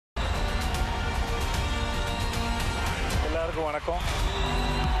எல்லாருக்கும் வணக்கம்.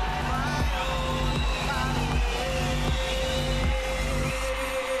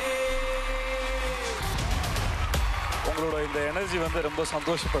 உங்களோட இந்த எனர்ஜி வந்து ரொம்ப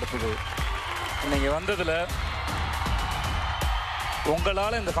சந்தோஷப்படுத்துது. நீங்கள் வந்ததில்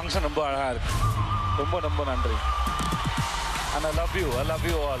உங்களால் இந்த ஃபங்க்ஷன் ரொம்ப அழகாக இருக்கு. ரொம்ப ரொம்ப நன்றி. And I love you. I love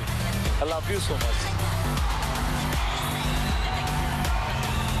you all. I love you so much.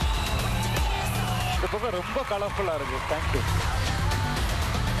 இந்த பக்கம் ரொம்ப கலர்ஃபுல்லாக இருக்குது. தேங்க்யூ.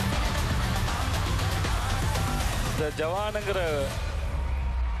 இந்த ஜவானுங்கிற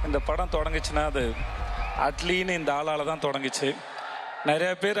இந்த படம் தொடங்குச்சுன்னா அது அட்லின்னு இந்த ஆளால் தான் தொடங்குச்சு.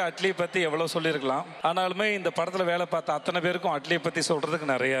 நிறைய பேர் அட்லியை பற்றி எவ்வளோ சொல்லியிருக்கலாம். ஆனாலுமே இந்த படத்தில் வேலை பார்த்த அத்தனை பேருக்கும் அட்லியை பற்றி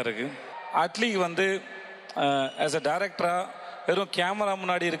சொல்கிறதுக்கு நிறையா இருக்குது. அட்லிக்கு வந்து ஆஸ் அ டைரக்டராக வெறும் கேமரா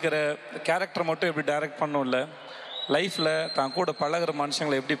முன்னாடி இருக்கிற கேரக்டரை மட்டும் எப்படி டைரக்ட் பண்ணணும் இல்லை, லைஃப்பில் தான் கூட பழகிற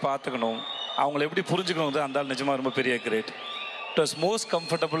மனுஷங்களை எப்படி பார்த்துக்கணும், அவங்கள எப்படி புரிஞ்சுக்கணும், அந்த ஆள் நிஜமாக ரொம்ப பெரிய great. It was most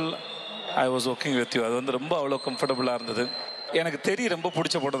comfortable I was working with you. அது வந்து ரொம்ப அவ்வளோ கம்ஃபர்டபுளாக இருந்தது. எனக்கு ரொம்ப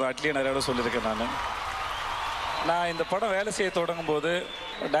பிடிச்ச படம் தான். அட்லியை நிறையா சொல்லியிருக்கேன். நான் இந்த படம் வேலை செய்ய தொடங்கும் போது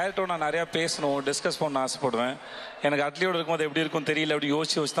டைரக்டரோட நான் நிறையா பேசணும், டிஸ்கஸ் பண்ண ஆசைப்படுவேன். எனக்கு அட்லியோடு இருக்கும்போது எப்படி இருக்கும் தெரியல, அப்படி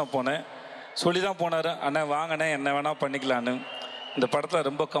யோசிச்சு தான் போனேன். சொல்லி தான் போனார், அண்ணன் வாங்கினே என்ன வேணால் பண்ணிக்கலான்னு. இந்த படத்தில்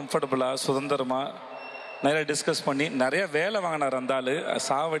ரொம்ப கம்ஃபர்டபுளாக சுதந்திரமாக நிறைய டிஸ்கஸ் பண்ணி நிறைய வேலை வாங்கினார். அந்த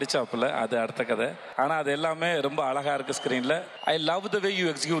சாவடிச்சாப்புல, அது அடுத்த கதை. ஆனால் அது எல்லாமே ரொம்ப அழகாக இருக்குது ஸ்க்ரீனில். I love the way you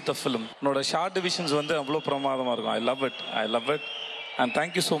execute the film. உன்னோட ஷார்ட் டிவிஷன்ஸ் வந்து அவ்வளோ பிரமாதமாக இருக்கும். I love it and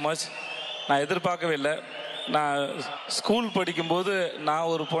thank you so much. நான் எதிர்பார்க்கவே இல்லை. நான் ஸ்கூல் படிக்கும்போது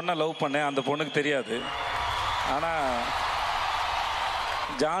நான் ஒரு பொண்ணை லவ் பண்ணேன். அந்த பொண்ணுக்கு தெரியாது. ஆனால்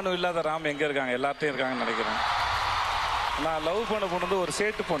ஜானு இல்லாத ராம் எங்கே இருக்காங்க? எல்லார்ட்டையும் இருக்காங்கன்னு நினைக்கிறேன். நான் லவ் பண்ண பொண்ணு வந்து ஒரு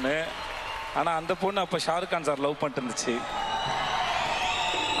சேட்டு பொண்ணு. ஆனால் அந்த பொண்ணு அப்போ ஷாருக் கான் சார் லவ் பண்ணிட்டு இருந்துச்சு.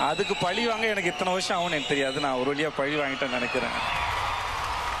 அதுக்கு பழி வாங்க எனக்கு இத்தனை வருஷம் ஆகும்னு எனக்கு தெரியாது. நான் ஒரு வழியாக பழி வாங்கிட்டேன்னு நினைக்கிறேன்.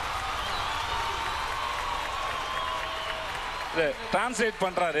 டிரான்ஸ்லேட்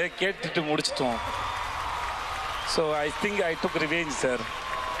பண்ணுறாரு, கேட்டுட்டு முடிச்சிட்டோம். So I think I took revenge sir.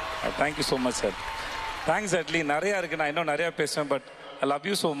 Thank you so much sir. Thanks Atlee. நிறையா இருக்குது, நான் இன்னும் நிறையா பேசுவேன். But I love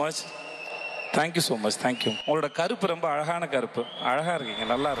you so much. Thank you so much. Thank you. உங்களோட கருப்பு ரொம்ப அழகான கருப்பு. அழகாக இருக்கீங்க,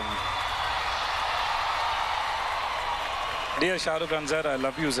 நல்லா இருங்க. Dear Shahrukh Khan sir, I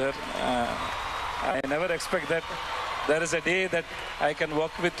love you sir. I never expect that there is a day that I can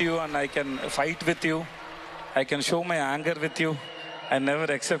work with you and I can fight with you. I can show my anger with you. I never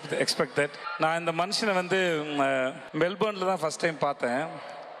expect that. நான் இந்த மனுஷனை வந்து மெல்பர்னில் தான் first time பார்த்தேன்.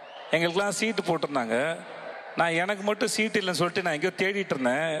 எங்களுக்கெல்லாம் சீட்டு போட்டிருந்தாங்க. நான் எனக்கு மட்டும் சீட் இல்லைன்னு சொல்லிட்டு நான் எங்கேயோ தேடிட்டு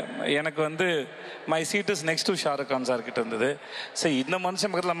இருந்தேன். எனக்கு வந்து my seat is next to Shahrukh Khan sir கிட்ட இருந்தது. சரி, இந்த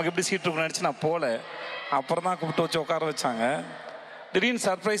மனுஷன் பக்கத்தில் நமக்கு எப்படி சீட் இருக்குன்னு நினச்சி நான் போகல. அப்புறம் தான் கூப்பிட்டு வச்சு உட்கார வச்சாங்க. திடீர்னு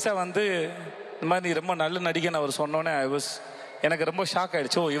சர்ப்ரைஸாக வந்து இந்த மாதிரி நீ ரொம்ப நல்ல நடிகன்னு அவர் சொன்னோன்னே எனக்கு ரொம்ப ஷாக்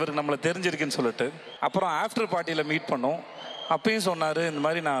ஆகிடுச்சு. ஓ, இவருக்கு நம்மளை தெரிஞ்சிருக்குன்னு சொல்லிட்டு. அப்புறம் ஆஃப்டர் பார்ட்டியில் மீட் பண்ணோம். அப்பயும் சொன்னார், இந்த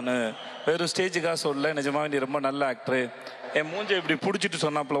மாதிரி நான் வெறும் ஸ்டேஜுக்காக சொல்ல, நிஜமாக நீ ரொம்ப நல்ல ஆக்டரு. என் மூஞ்சை இப்படி பிடிச்சிட்டு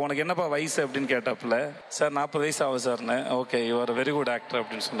சொன்னாப்புல, உனக்கு என்னப்பா வயசு அப்படின்னு கேட்டாப்புல. சார் 40 வயசு ஆகும் சார்னு. Okay, your very good actor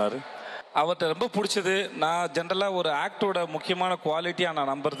அப்படின்னு சொன்னார். அவர்கிட்ட ரொம்ப பிடிச்சது, நான் ஜென்ரலாக ஒரு ஆக்டரோட முக்கியமான குவாலிட்டியாக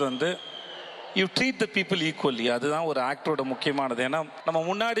நான் நம்புறது வந்து you treat the people equally. அதுதான் ஒரு ஆக்டரோட முக்கியமானது. ஏன்னா நம்ம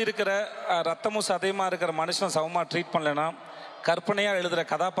முன்னாடி இருக்கிற ரத்தமும் சதையமாக இருக்கிற மனுஷனை சமமாக ட்ரீட் பண்ணலைன்னா கற்பனையாக எழுதுகிற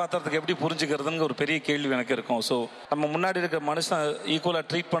கதாபாத்திரத்துக்கு எப்படி புரிஞ்சுக்கிறதுன்னு ஒரு பெரிய கேள்வி எனக்கு இருக்கும். ஸோ நம்ம முன்னாடி இருக்கிற மனுஷனை ஈக்குவலாக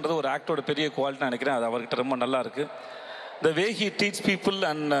ட்ரீட் பண்ணுறது ஒரு ஆக்டரோட பெரிய குவாலிட்டி நினைக்கிறேன். அது அவர்கிட்ட ரொம்ப நல்லா இருக்குது. The way he treats people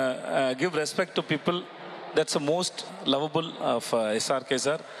and give respect to people, that's the most lovable of SRK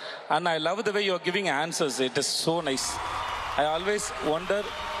sir. And I love the way you are giving answers. It is so nice. I always wonder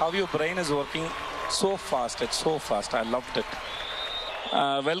how your brain is working so fast. It's so fast. I loved it.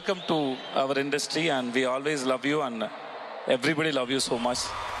 Welcome to our industry and we always love you and everybody love you so much.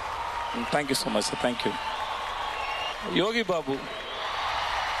 And thank you so much sir. Thank you. Yogi Babu.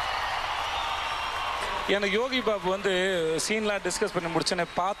 எனக்கு யோகி பாபு வந்து சீன்லாம் discuss பண்ணி முடிச்சோன்னே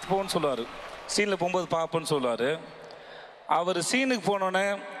பார்த்துப்போன்னு சொல்லுவார். சீனில் போகும்போது பார்ப்போன்னு சொல்லுவார். அவர் சீனுக்கு போனோடனே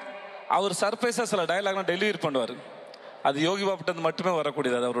அவர் சர்ப்ரைஸாக சில டயலாக்லாம் டெலிவரி பண்ணுவார். அது யோகி பாபுட்டு மட்டுமே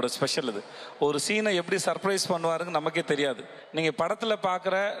வரக்கூடியது. அது அவரோட ஸ்பெஷல். இது ஒரு சீனை எப்படி சர்ப்ரைஸ் பண்ணுவாருன்னு நமக்கே தெரியாது. நீங்கள் படத்தில்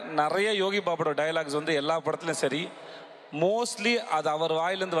பார்க்குற நிறைய யோகி பாபுவோட டயலாக்ஸ் வந்து எல்லா படத்துலையும் சரி, மோஸ்ட்லி அது அவர்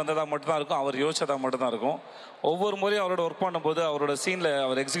வாயிலேருந்து வந்ததாக மட்டும்தான் இருக்கும், அவர் யோசிச்சதாக மட்டும்தான் இருக்கும். ஒவ்வொரு முறையும் அவரோட ஒர்க் பண்ணும்போது, அவரோட சீனில்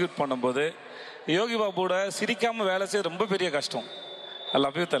அவர் எக்ஸிக்யூட் பண்ணும்போது யோகி பாபுவோட சிரிக்காமல் வேலை செய்ய ரொம்ப பெரிய கஷ்டம். ஐ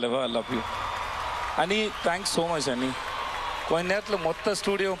லவ் யூ தலைவா. ஐ லவ் யூ அனி. தேங்க்ஸ் ஸோ மச் அனி. கொஞ்ச நேரத்தில் மொத்த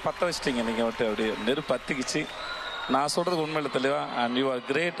ஸ்டூடியோவும் பற்ற வச்சிட்டிங்க நீங்கள். விட்டு அப்படியே நெருப்பு பற்றிக்கிச்சு. நான் சொல்கிறது உண்மையில தலைவா. And you are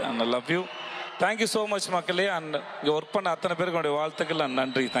great and I love you. Thank you so much மக்களே. அண்ட் இங்கே ஒர்க் பண்ண அத்தனை பேருக்கு என்னுடைய வாழ்த்துக்கள் அண்ட்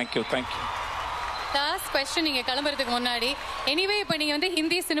நன்றி. தேங்க்யூ. லாஸ்ட் क्वेश्चन நீங்க கிளம்பறதுக்கு முன்னாடி எனிவே இப்போ நீங்க வந்து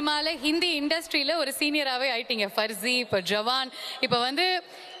ஹிந்தி சினிமால ஹிந்தி இண்டஸ்ட்ரியில ஒரு சீனியராவே ஆயிட்டீங்க. ஃபர்ஸி, இப்போ ஜவான், இப்போ வந்து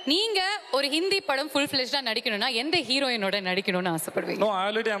நீங்க ஒரு ஹிந்தி படம் ஃபுல் ஃப்ளெஷ்டா நடிக்கணும்னா எந்த ஹீரோயினோட நடிக்கணும்னு ஆசைப்படுவீங்க? No,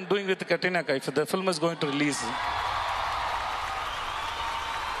 already I'm doing with Katrina Kaif. The film is going to release.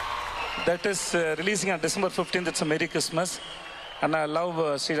 That is releasing on December 15th. It's a Merry Christmas. And I love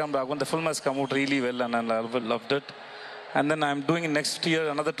Sriram Raghavan. The film has come out really well and I loved it. And then I'm doing next year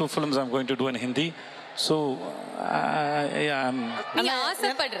another 2 films I'm going to do in Hindi. So, yeah, I'm... நீங்க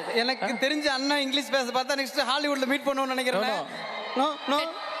ஆசைப்படுறது எனக்கு தெரிஞ்ச அண்ணா English பேச பார்த்தா next ஹாலிவுட்ல meet பண்ணுவோம்னு நினைக்கிறேன். No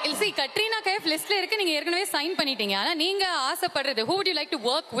இல்ல கட்ரீனா கைஃப் லிஸ்ட்ல இருக்கு, நீங்க ஏற்கனவே சைன் பண்ணிட்டீங்க. ஆனா நீங்க ஆசைப்படுறது who would you like to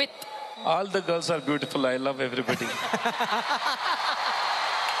work with? All the girls are beautiful. I love everybody.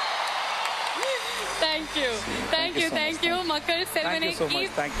 Thank you மக்கள் செல்வனே.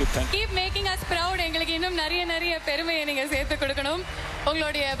 Keep making us proud. எங்களுக்கு இன்னும் நிறைய பெருமையை நீங்க சேர்த்து கொடுக்கணும்.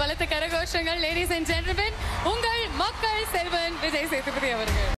 உங்களுடைய பலத்த கரகோஷங்கள். Ladies and gentlemen, உங்கள் மக்கள் செல்வன் விஜய் சேதுபதி அவர்கள்.